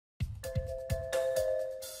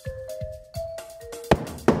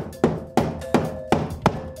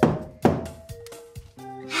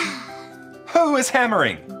is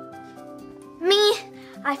hammering? Me.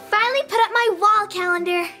 I finally put up my wall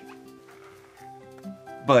calendar.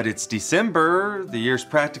 But it's December. The year's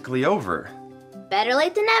practically over. Better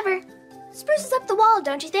late than never. Spruces up the wall,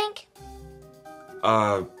 don't you think?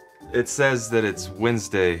 It says that it's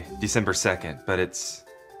Wednesday, December 2nd, but it's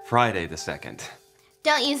Friday the 2nd.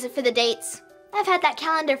 Don't use it for the dates. I've had that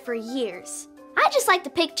calendar for years. I just like the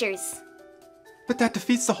pictures. But that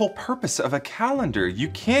defeats the whole purpose of a calendar. You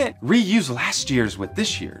can't reuse last year's with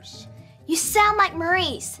this year's. You sound like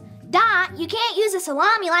Maurice. Dot, you can't use a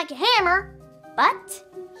salami like a hammer. But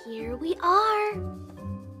here we are.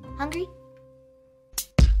 Hungry?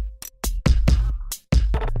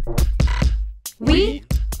 We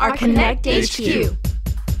are Connect HQ.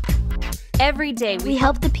 Every day We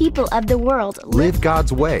help the people of the world Live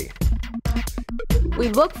God's way. we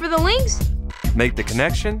look for the links. Make the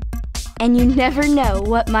connection. and you never know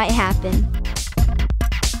what might happen.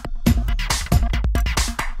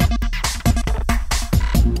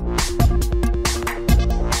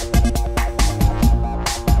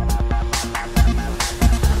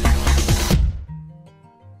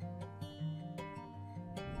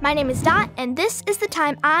 My name is Dot, and this is the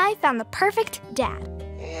time I found the perfect dad.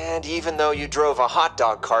 And even though you drove a hot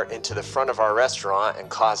dog cart into the front of our restaurant and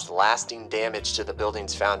caused lasting damage to the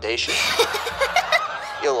building's foundation,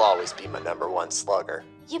 you'll always be my #1 slugger.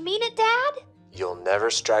 You mean it, Dad? You'll never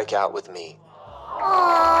strike out with me.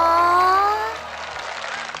 Aww.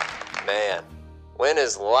 Man, when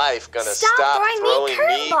is life gonna Stop stop throwing me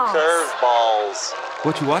throwing me curveballs. curveballs?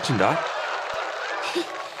 What you watching, Doc?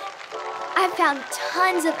 I've found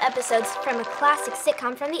tons of episodes from a classic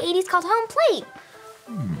sitcom from the 80s called Home Plate.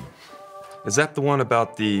 Is that the one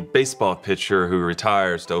about the baseball pitcher who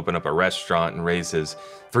retires to open up a restaurant and raise his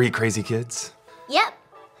 3 crazy kids? Yep.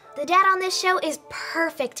 The dad on this show is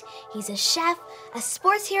perfect. He's a chef, a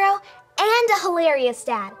sports hero, and a hilarious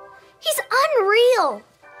dad. He's unreal.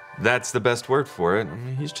 That's the best word for it. I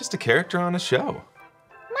mean, he's just a character on a show.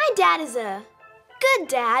 My dad is a good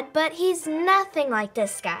dad, but he's nothing like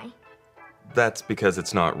this guy. That's because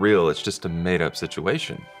it's not real. It's just a made-up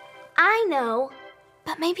situation. I know,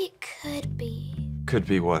 but maybe it could be. Could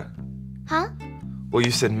be what? Huh? Well,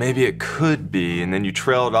 you said maybe it could be, and then you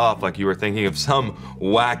trailed off like you were thinking of some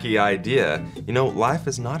wacky idea. You know, life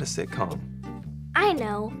is not a sitcom. I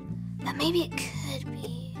know, but maybe it could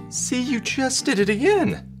be. See, you just did it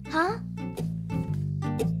again. Huh?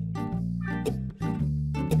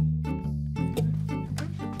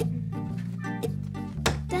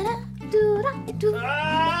 Da-da-doo-da-doo.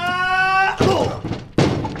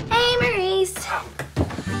 Hey, Maurice.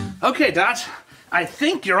 Okay, Dot. I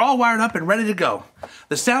think you're all wired up and ready to go.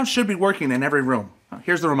 The sound should be working in every room.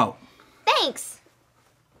 Here's the remote. Thanks.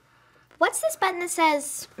 What's this button that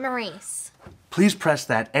says Maurice? Please press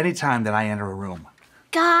that anytime that I enter a room.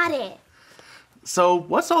 Got it. So,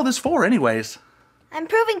 what's all this for anyways? I'm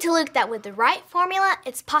proving to Luke that with the right formula,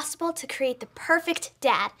 it's possible to create the perfect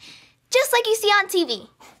dad. Just like you see on TV.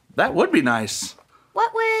 That would be nice.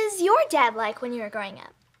 What was your dad like when you were growing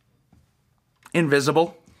up?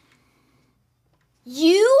 Invisible.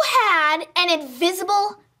 You had an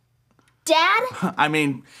invisible dad? I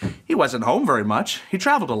mean, he wasn't home very much. He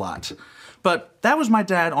traveled a lot. But that was my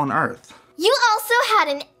dad on Earth. You also had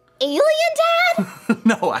an alien dad?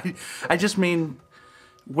 No, I just mean,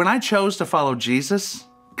 when I chose to follow Jesus,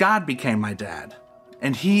 God became my dad.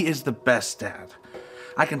 And he is the best dad.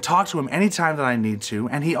 I can talk to him anytime that I need to,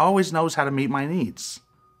 and he always knows how to meet my needs.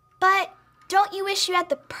 But don't you wish you had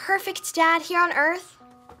the perfect dad here on Earth?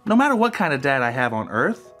 No matter what kind of dad I have on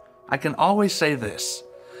Earth, I can always say this: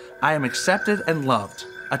 I am accepted and loved,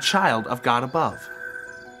 a child of God above.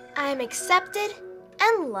 I am accepted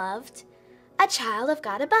and loved, a child of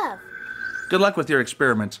God above. Good luck with your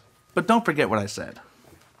experiment, but don't forget what I said.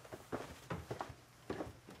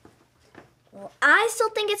 Well, I still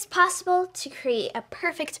think it's possible to create a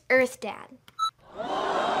perfect Earth dad.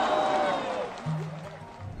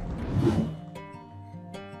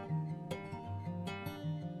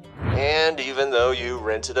 And even though you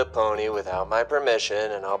rented a pony without my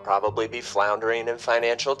permission, and I'll probably be floundering in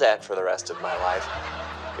financial debt for the rest of my life,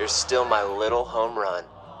 you're still my little home run.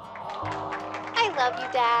 I love you,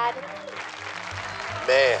 Dad.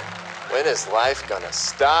 Man, when is life gonna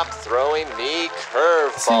stop throwing me See,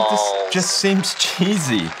 curveballs? this just seems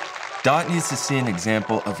cheesy. Dot needs to see an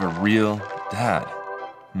example of a real dad.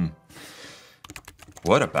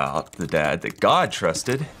 What about the dad that God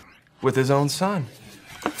trusted with his own son?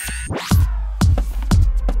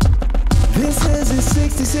 This is his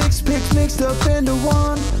 66 picks mixed up into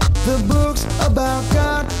one. The book's about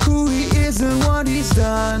God, who he is and what he's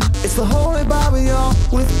done. It's the Holy Bible, y'all,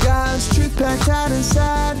 with God's truth packed tight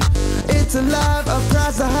inside. It's alive, a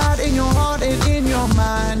prize to hide in your heart and in your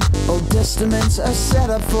mind. Old Testament's a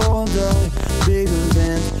setup for the big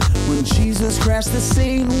event, when Jesus crashed the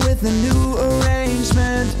scene with a new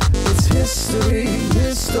arrangement. It's history,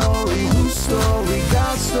 his story, whose story,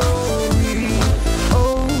 God's story.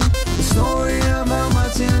 Oh, the story of how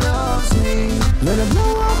much he loves me. Let it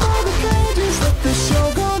blow up all the pages, let the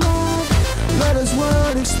show go live. Let his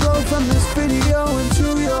word explode from this video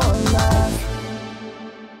into your life.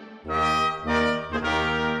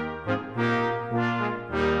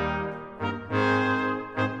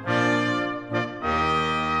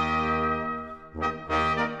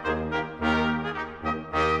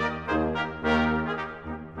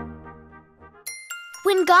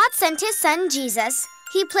 When God sent his son Jesus,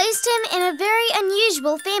 he placed him in a very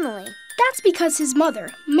unusual family. That's because his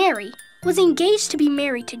mother, Mary, was engaged to be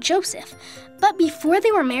married to Joseph. But before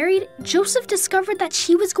they were married, Joseph discovered that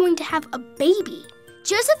she was going to have a baby.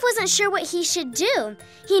 Joseph wasn't sure what he should do.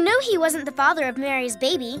 He knew he wasn't the father of Mary's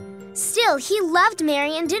baby. Still, he loved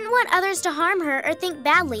Mary and didn't want others to harm her or think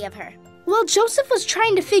badly of her. While Joseph was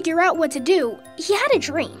trying to figure out what to do, he had a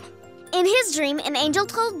dream. In his dream, an angel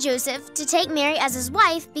told Joseph to take Mary as his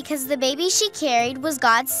wife because the baby she carried was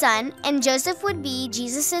God's son and Joseph would be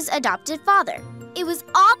Jesus' adopted father. It was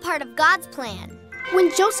all part of God's plan.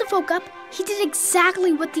 When Joseph woke up, he did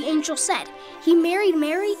exactly what the angel said. He married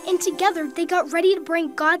Mary, and together they got ready to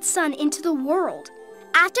bring God's son into the world.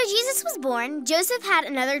 After Jesus was born, Joseph had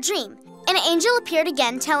another dream. An angel appeared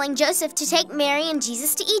again telling Joseph to take Mary and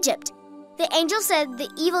Jesus to Egypt. The angel said the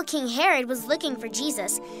evil King Herod was looking for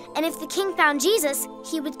Jesus, and if the king found Jesus,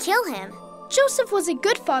 he would kill him. Joseph was a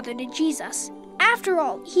good father to Jesus. After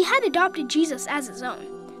all, he had adopted Jesus as his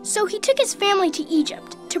own. So he took his family to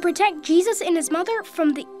Egypt to protect Jesus and his mother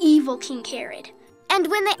from the evil King Herod. And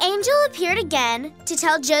when the angel appeared again to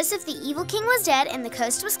tell Joseph the evil king was dead and the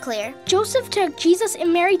coast was clear, Joseph took Jesus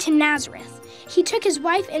and Mary to Nazareth. He took his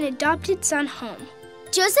wife and adopted son home.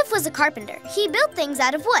 Joseph was a carpenter. He built things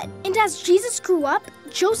out of wood. And as Jesus grew up,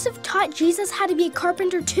 Joseph taught Jesus how to be a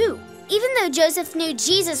carpenter too. Even though Joseph knew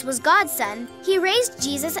Jesus was God's son, he raised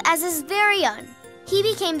Jesus as his very own. He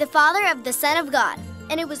became the father of the Son of God,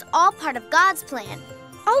 and it was all part of God's plan.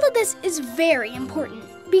 All of this is very important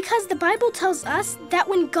because the Bible tells us that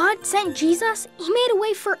when God sent Jesus, he made a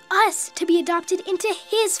way for us to be adopted into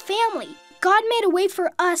his family. God made a way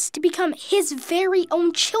for us to become his very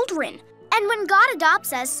own children. And when God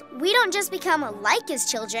adopts us, we don't just become like his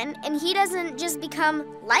children, and he doesn't just become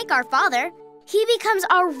like our father. He becomes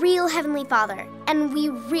our real Heavenly Father, and we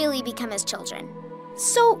really become his children.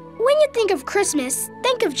 So when you think of Christmas,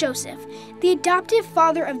 think of Joseph, the adoptive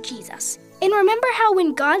father of Jesus. And remember how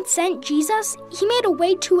when God sent Jesus, he made a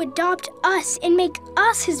way to adopt us and make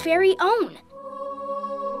us his very own.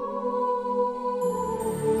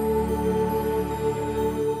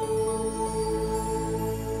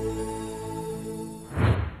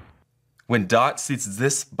 When Dot sees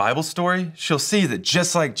this Bible story, she'll see that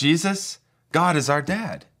just like Jesus, God is our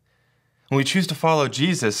dad. When we choose to follow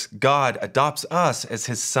Jesus, God adopts us as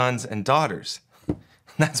his sons and daughters.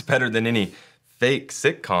 That's better than any fake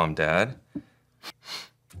sitcom, Dad.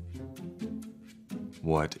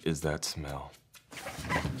 What is that smell?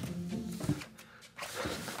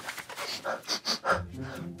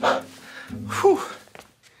 Whew.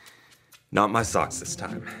 Not my socks this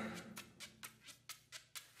time.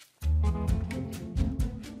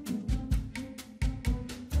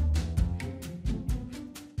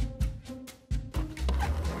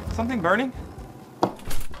 Something burning?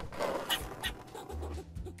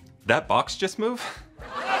 That box just moved?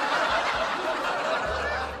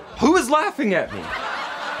 Who is laughing at me?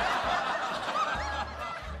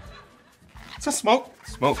 It's a smoke.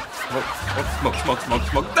 Smoke, smoke, smoke, smoke, smoke, smoke,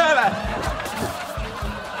 smoke.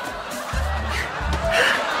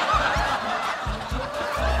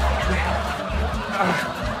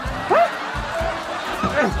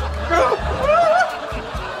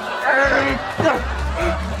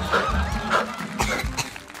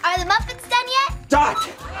 Are the muffins done yet? Dot!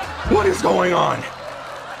 What is going on?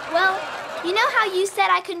 Well, you know how you said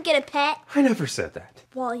I couldn't get a pet? I never said that.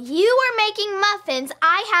 While you were making muffins,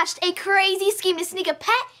 I hatched a crazy scheme to sneak a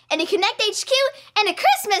pet and a Connect HQ and a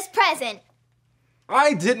Christmas present.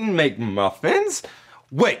 I didn't make muffins.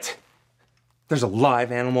 Wait, there's a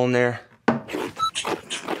live animal in there.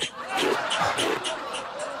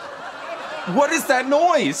 What is that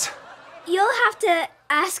noise? You'll have to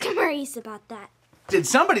ask Maurice about that. Did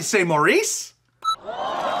somebody say Maurice?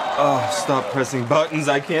 Oh, stop pressing buttons.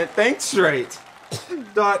 I can't think straight.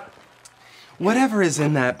 Dot, whatever is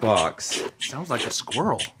in that box Sounds like a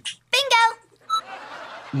squirrel. Bingo!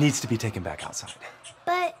 needs to be taken back outside.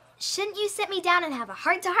 But shouldn't you sit me down and have a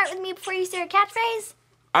heart-to-heart with me before you say your catchphrase?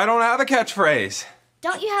 I don't have a catchphrase.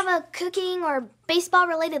 Don't you have a cooking or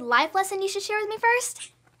baseball-related life lesson you should share with me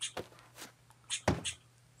first?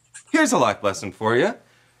 Here's a life lesson for you.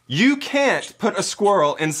 You can't put a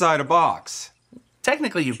squirrel inside a box.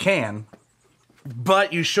 Technically you can,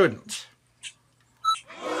 but you shouldn't.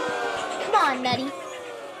 Come on, Nutty.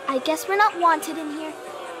 I guess we're not wanted in here.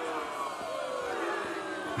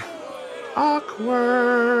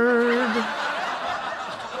 Awkward.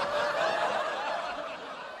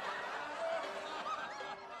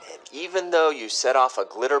 And even though you set off a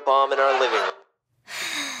glitter bomb in our living room,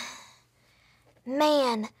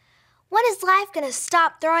 Man, when is life gonna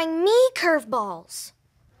stop throwing me curveballs?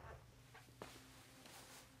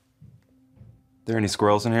 There any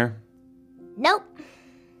squirrels in here? Nope.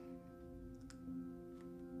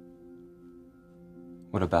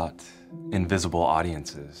 What about invisible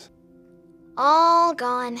audiences? All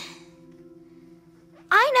gone.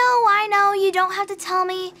 I know, you don't have to tell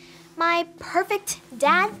me. My perfect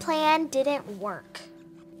dad plan didn't work.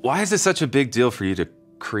 Why is it such a big deal for you to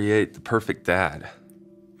create the perfect dad?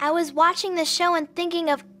 I was watching the show and thinking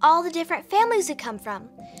of all the different families we come from.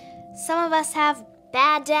 Some of us have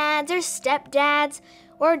bad dads or stepdads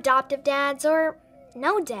or adoptive dads or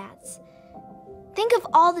no dads. Think of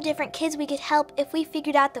all the different kids we could help if we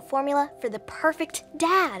figured out the formula for the perfect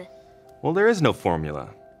dad. Well, there is no formula.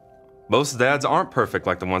 Most dads aren't perfect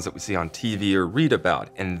like the ones that we see on TV or read about,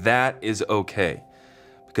 and that is okay.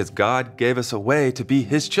 Because God gave us a way to be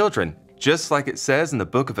His children, just like it says in the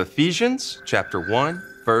book of Ephesians, chapter 1,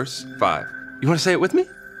 verse 5. You want to say it with me?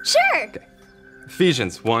 Sure. Okay.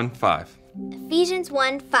 Ephesians 1:5. Ephesians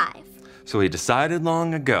 1:5. So He decided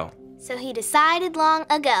long ago So He decided long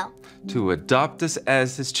ago to adopt us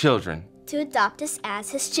as His children. to adopt us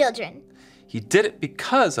as His children. He did it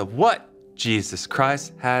because of what Jesus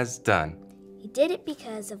Christ has done. He did it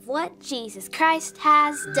because of what Jesus Christ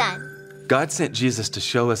has done. God sent Jesus to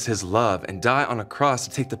show us His love and die on a cross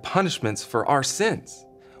to take the punishments for our sins.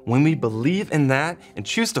 When we believe in that and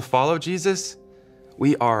choose to follow Jesus,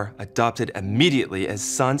 we are adopted immediately as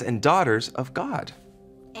sons and daughters of God.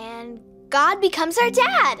 And God becomes our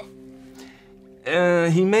dad.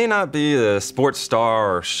 He may not be a sports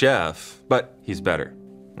star or chef, but He's better.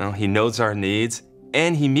 Well, He knows our needs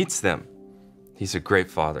and He meets them. He's a great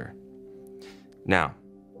father. Now,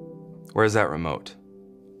 where's that remote?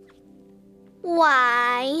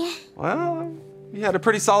 Why? Well, you had a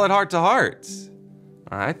pretty solid heart-to-heart.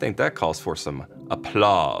 I think that calls for some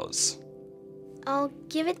applause. I'll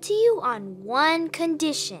give it to you on one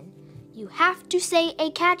condition. You have to say a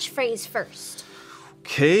catchphrase first.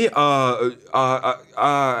 Okay, how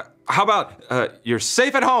about, you're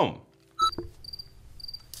safe at home?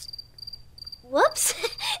 Whoops.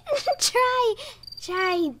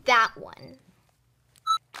 Try that one.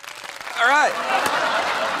 All right.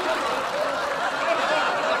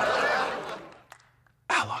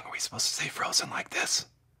 How long are we supposed to stay frozen like this?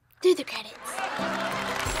 Through the credits.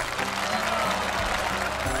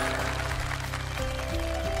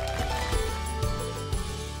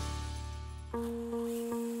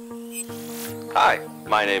 Hi,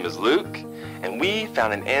 my name is Luke, and we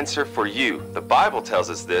found an answer for you. The Bible tells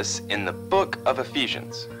us this in the book of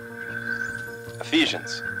Ephesians.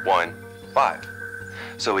 Ephesians 1:5.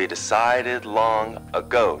 So He decided long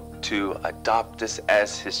ago to adopt us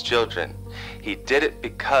as His children. He did it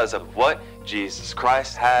because of what Jesus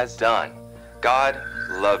Christ has done. God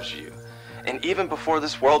loves you. And even before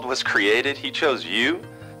this world was created, He chose you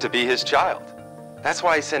to be His child. That's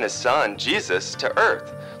why He sent His Son, Jesus, to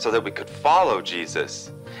earth, so that we could follow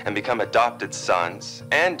Jesus and become adopted sons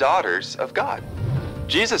and daughters of God.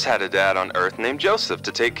 Jesus had a dad on earth named Joseph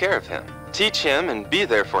to take care of him, teach him, and be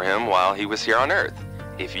there for him while he was here on earth.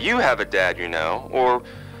 If you have a dad you know, or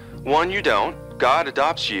one you don't, God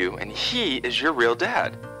adopts you and He is your real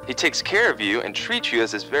dad. He takes care of you and treats you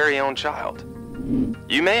as His very own child.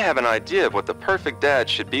 You may have an idea of what the perfect dad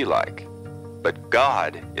should be like, but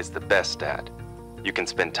God is the best dad. You can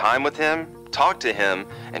spend time with Him, talk to Him,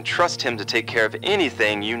 and trust Him to take care of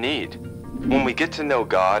anything you need. When we get to know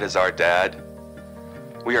God as our dad,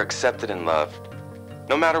 we are accepted and loved,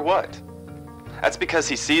 no matter what. That's because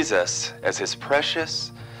He sees us as His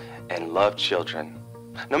precious and loved children.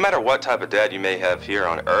 No matter what type of dad you may have here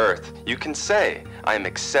on earth, you can say, I am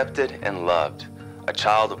accepted and loved, a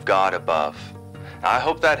child of God above. I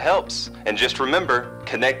hope that helps. And just remember,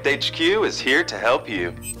 Connect HQ is here to help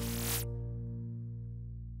you.